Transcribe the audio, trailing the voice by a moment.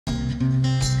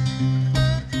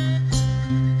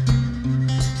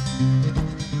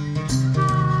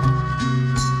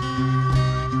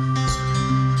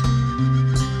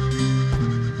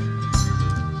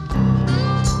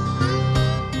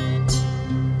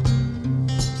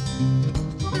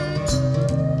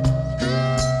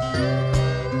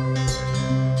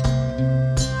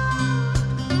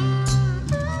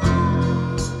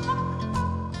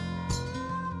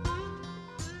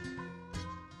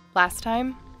Last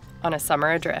time, on a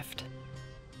summer adrift.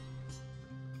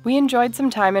 We enjoyed some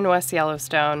time in West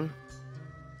Yellowstone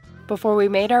before we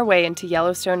made our way into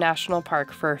Yellowstone National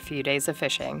Park for a few days of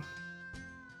fishing.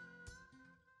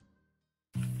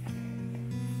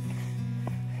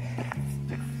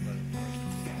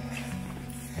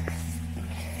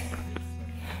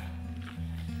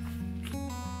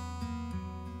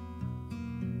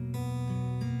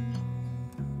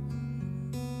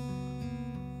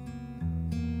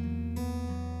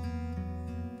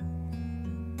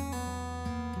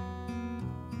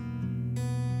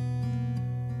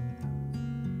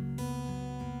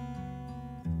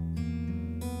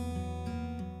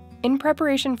 In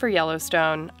preparation for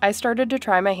Yellowstone, I started to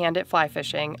try my hand at fly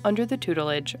fishing under the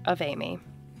tutelage of AImee.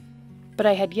 But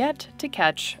I had yet to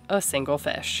catch a single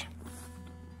fish.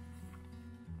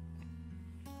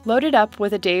 Loaded up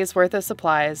with a day's worth of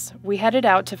supplies, we headed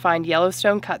out to find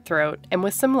Yellowstone cutthroat and,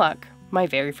 with some luck, my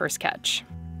very first catch.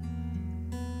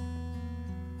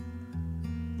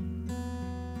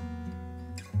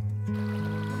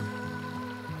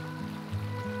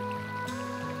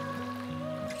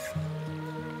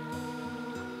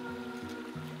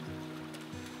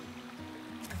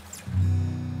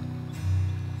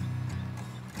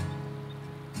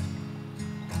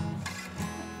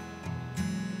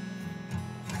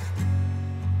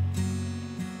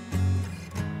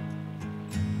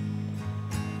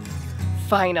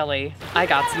 Finally, I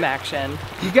got some action.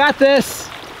 You got this!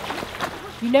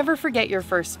 You never forget your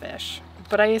first fish,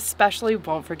 but I especially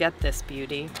won't forget this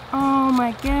beauty. Oh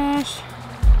my gosh.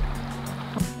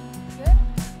 Good?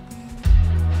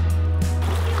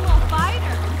 You're a little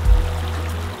fighter.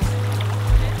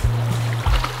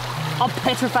 All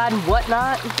petrified and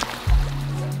whatnot.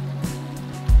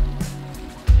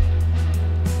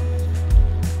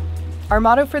 Our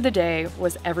motto for the day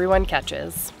was everyone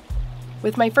catches.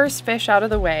 With my first fish out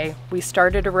of the way, we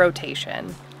started a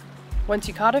rotation. Once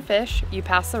you caught a fish, you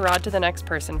pass the rod to the next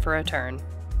person for a turn.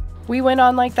 We went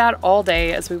on like that all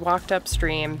day as we walked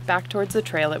upstream, back towards the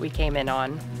trail that we came in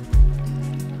on.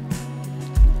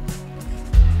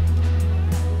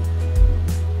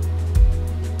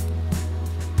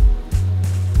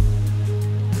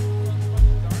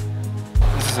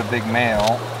 This is a big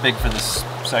male, big for this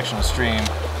section of stream.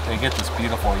 They get this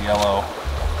beautiful yellow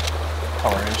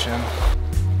coloration.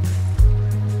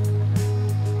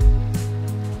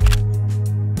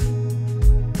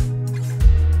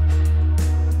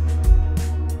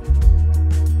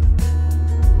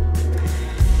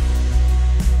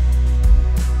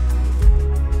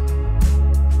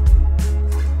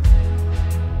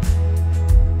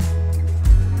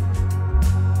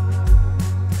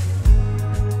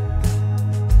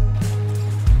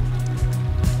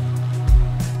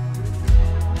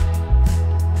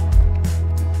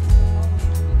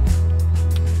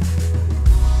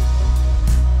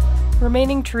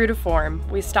 Remaining true to form,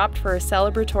 we stopped for a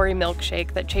celebratory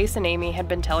milkshake that Chase and AImee had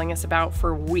been telling us about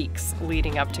for weeks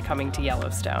leading up to coming to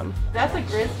Yellowstone. That's a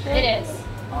grist fish? It is.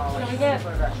 What do we get?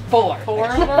 Four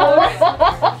of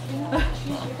those?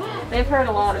 They've heard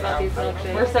a lot about these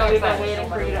milkshakes. We're so excited. Waiting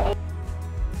for you to.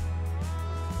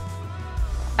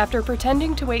 After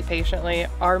pretending to wait patiently,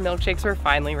 our milkshakes were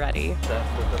finally ready.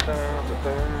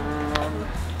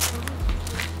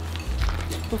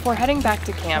 Before heading back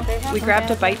to camp, we grabbed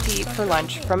a bite to eat for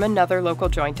lunch from another local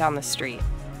joint down the street.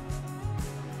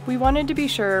 We wanted to be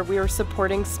sure we were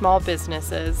supporting small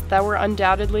businesses that were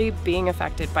undoubtedly being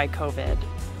affected by COVID.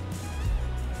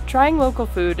 Trying local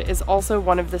food is also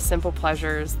one of the simple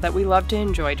pleasures that we love to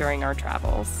enjoy during our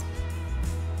travels.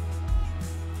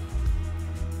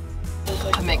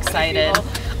 I'm excited.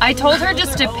 I told her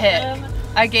just to pick.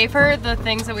 I gave her the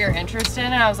things that we were interested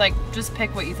in and I was like, just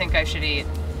pick what you think I should eat.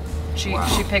 She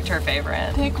picked her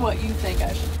favorite. Pick what you think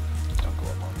I should.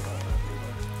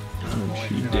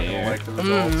 She dare. Like the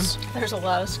results. There's a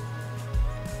lot of.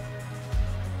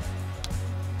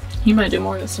 You might do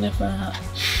more than sniff that.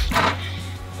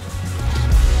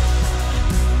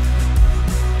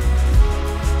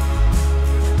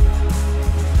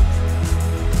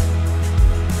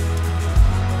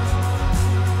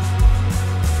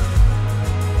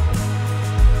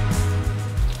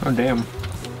 Oh damn.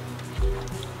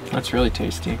 That's really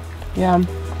tasty. Yeah.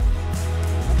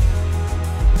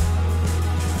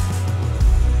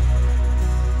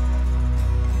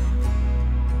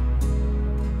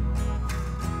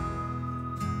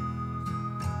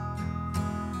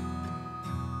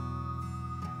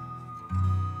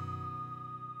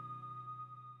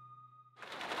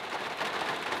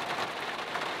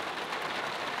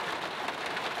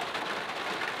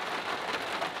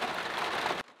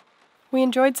 We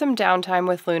enjoyed some downtime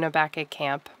with Luna back at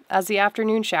camp, as the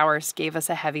afternoon showers gave us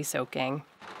a heavy soaking.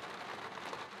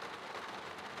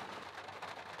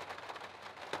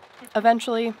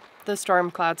 Eventually, the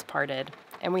storm clouds parted,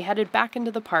 and we headed back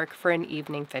into the park for an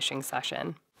evening fishing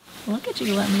session. Look at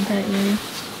you, let me pet you.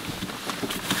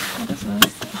 What is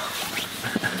this?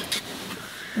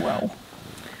 Whoa.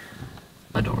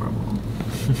 Adorable.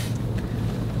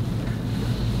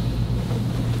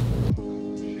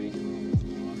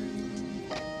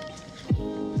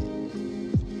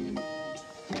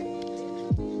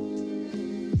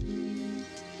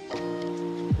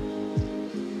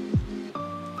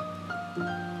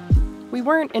 We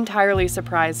weren't entirely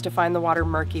surprised to find the water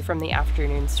murky from the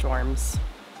afternoon storms.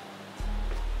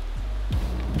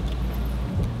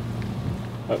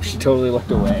 Oh, she totally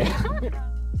looked away.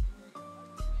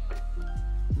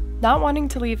 Not wanting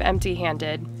to leave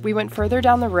empty-handed, we went further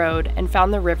down the road and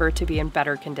found the river to be in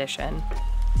better condition.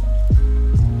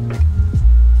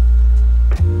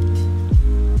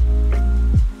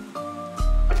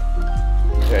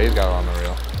 Yeah, he's got it on the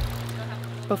reel.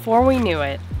 Before we knew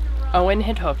it, Owen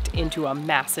had hooked into a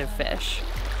massive fish.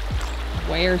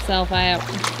 Weigh yourself out.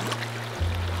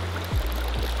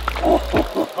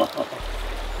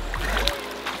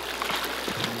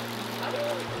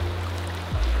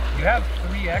 You have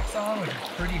 3X on, which is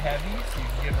pretty heavy, so you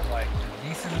can give it like a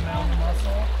decent amount of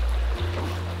muscle.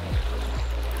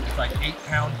 It's like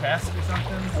 8-pound test or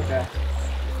something. Okay.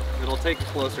 It'll take a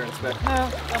closer inspection. No,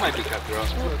 that might be cutthroat.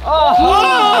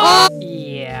 Oh!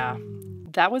 Yeah,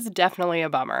 that was definitely a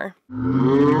bummer.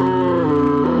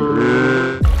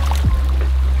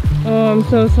 Oh, I'm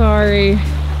so sorry.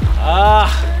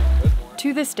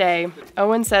 To this day,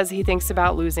 Owen says he thinks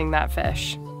about losing that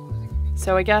fish.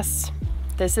 So I guess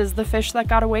this is the fish that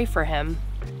got away for him.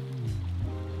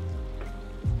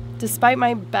 Despite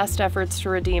my best efforts to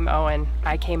redeem Owen,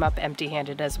 I came up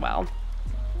empty-handed as well.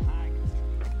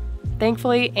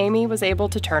 Thankfully, AImee was able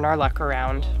to turn our luck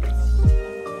around.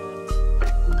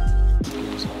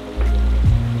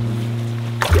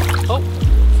 Oh!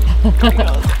 There he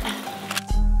goes.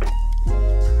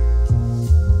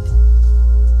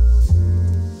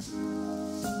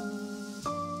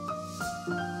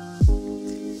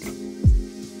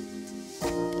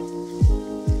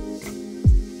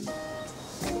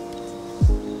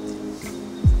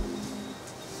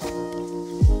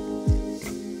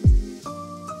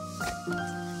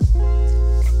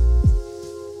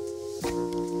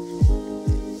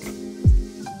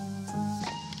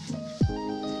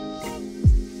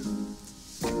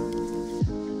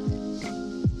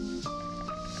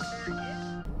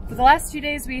 For the last 2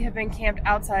 days, we have been camped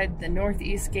outside the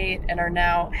northeast gate and are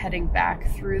now heading back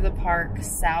through the park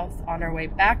south on our way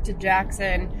back to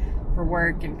Jackson for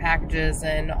work and packages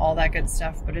and all that good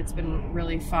stuff, but it's been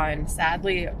really fun.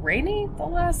 Sadly, rainy the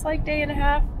last like day and a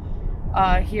half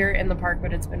here in the park,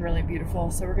 but it's been really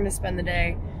beautiful. So we're gonna spend the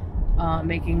day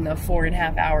making the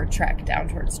 4.5-hour trek down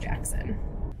towards Jackson.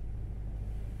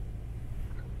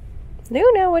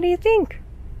 Luna, what do you think?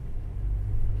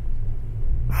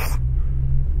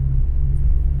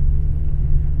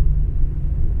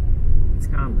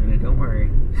 Don't worry.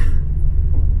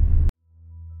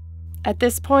 At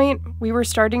this point, we were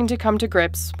starting to come to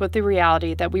grips with the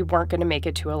reality that we weren't going to make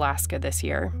it to Alaska this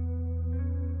year.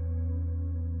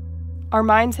 Our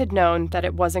minds had known that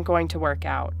it wasn't going to work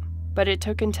out, but it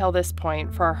took until this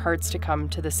point for our hearts to come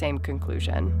to the same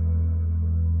conclusion.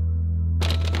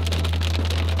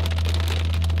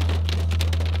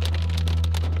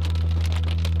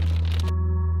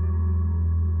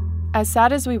 As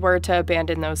sad as we were to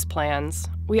abandon those plans,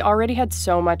 we already had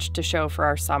so much to show for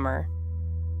our summer,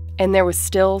 and there was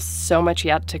still so much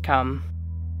yet to come.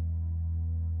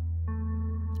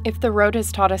 If the road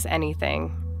has taught us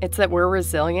anything, it's that we're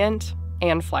resilient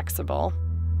and flexible.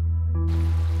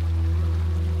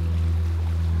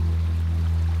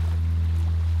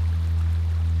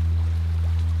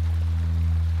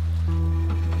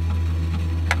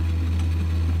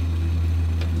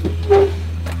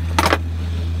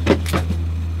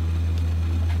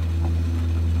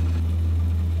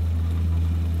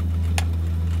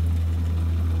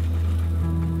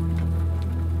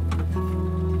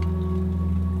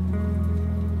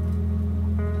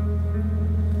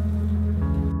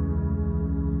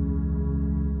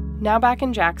 Now back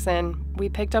in Jackson, we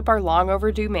picked up our long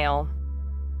overdue mail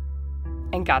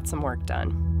and got some work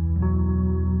done.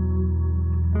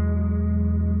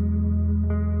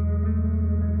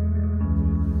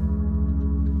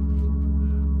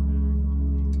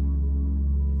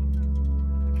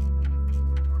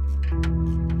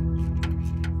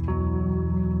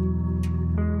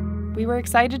 we were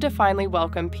excited to finally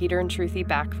welcome Peter and Shruthi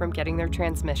back from getting their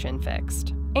transmission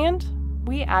fixed. And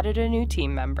we added a new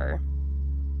team member.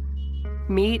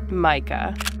 Meet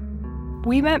Micah.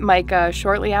 We met Micah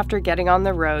shortly after getting on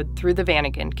the road through the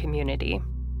Vanagon community.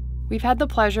 We've had the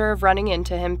pleasure of running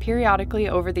into him periodically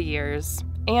over the years,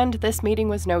 and this meeting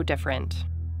was no different.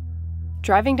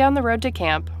 Driving down the road to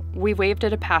camp, we waved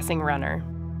at a passing runner.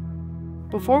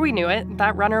 Before we knew it,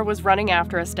 that runner was running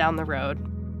after us down the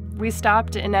road. We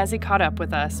stopped, and as he caught up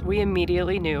with us, we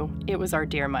immediately knew it was our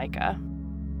dear Micah.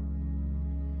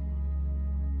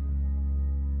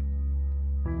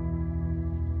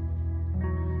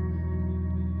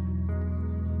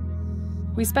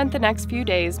 We spent the next few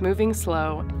days moving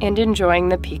slow and enjoying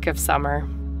the peak of summer.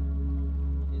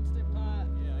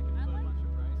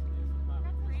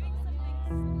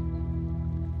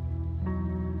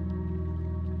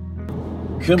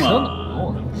 Come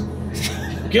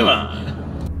on. Come on.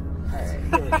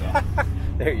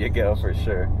 There you go, for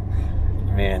sure.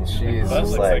 Man, she's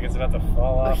Buzz looks like it's about to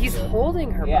fall off. He's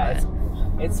holding her Yeah,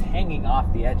 butt. it's hanging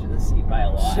off the edge of the seat by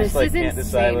a lot. She's like, This can't is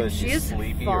decide insane. whether She she's is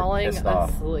sleepy or falling pissed off.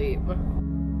 asleep.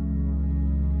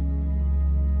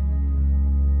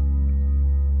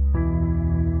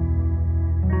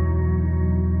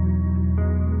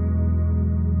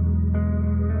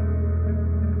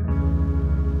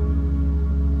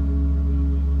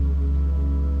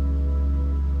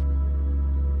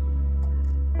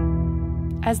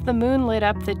 As the moon lit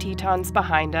up the Tetons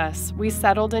behind us, we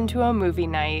settled into a movie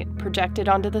night projected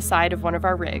onto the side of one of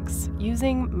our rigs,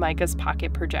 using Micah's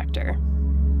pocket projector.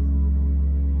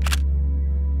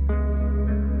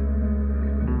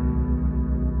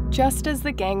 Just as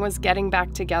the gang was getting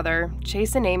back together,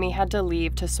 Chase and AImee had to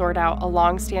leave to sort out a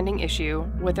long-standing issue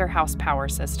with their house power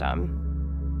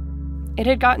system. It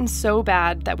had gotten so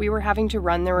bad that we were having to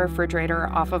run the refrigerator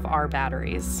off of our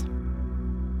batteries.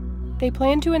 They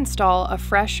planned to install a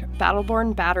fresh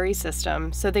Battleborn battery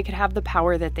system so they could have the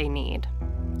power that they need,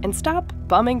 and stop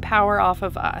bumming power off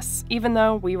of us, even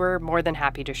though we were more than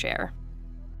happy to share.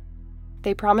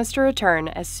 They promised to return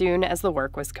as soon as the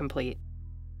work was complete.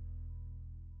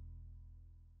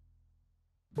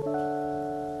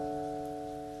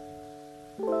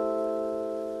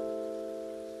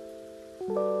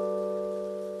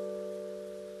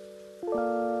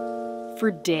 For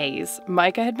days,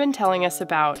 Micah had been telling us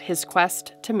about his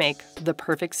quest to make the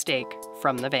perfect steak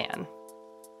from the van.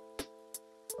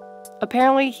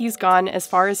 Apparently, he's gone as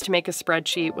far as to make a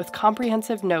spreadsheet with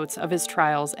comprehensive notes of his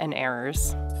trials and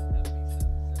errors.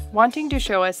 Wanting to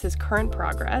show us his current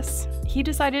progress, he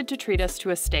decided to treat us to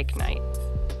a steak night.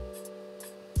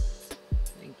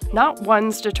 Not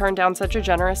ones to turn down such a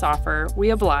generous offer, we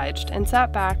obliged and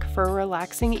sat back for a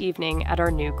relaxing evening at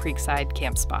our new Creekside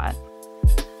camp spot.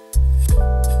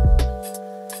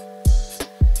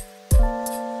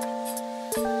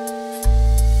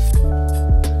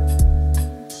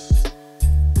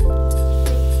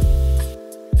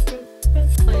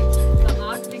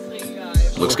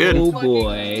 Looks good. Oh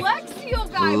boy.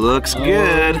 Looks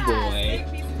good. Oh boy.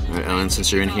 All right, Ellen,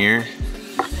 since you're in here,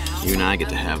 you and I get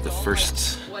to have the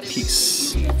first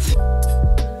piece.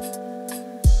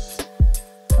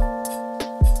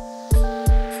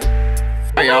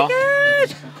 Hi, y'all.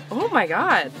 Oh my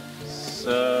god.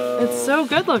 So It's so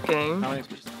good looking.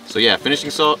 So yeah, finishing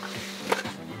salt,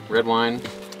 red wine.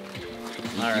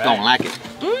 You gonna like it.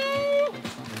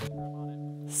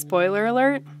 Spoiler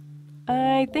alert,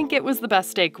 I think it was the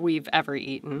best steak we've ever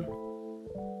eaten.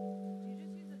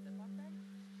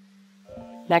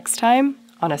 Next time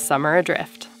on A Summer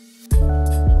Adrift.